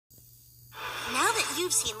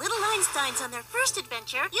you've seen Little Einsteins on their first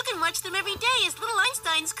adventure, you can watch them every day as Little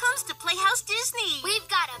Einsteins comes to Playhouse Disney. We've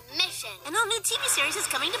got a mission. An all-new TV series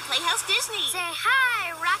is coming to Playhouse Disney. Say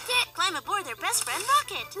hi, Rocket. Climb aboard their best friend,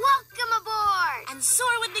 Rocket. Welcome aboard. And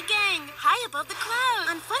soar with the gang, high above the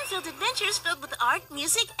clouds, on fun-filled adventures filled with art,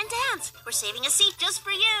 music, and dance. We're saving a seat just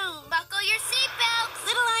for you. Buckle your seatbelts.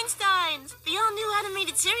 Little Einsteins. The all-new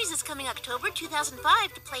animated series is coming October 2005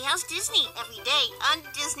 to Playhouse Disney every day on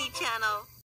Disney Channel.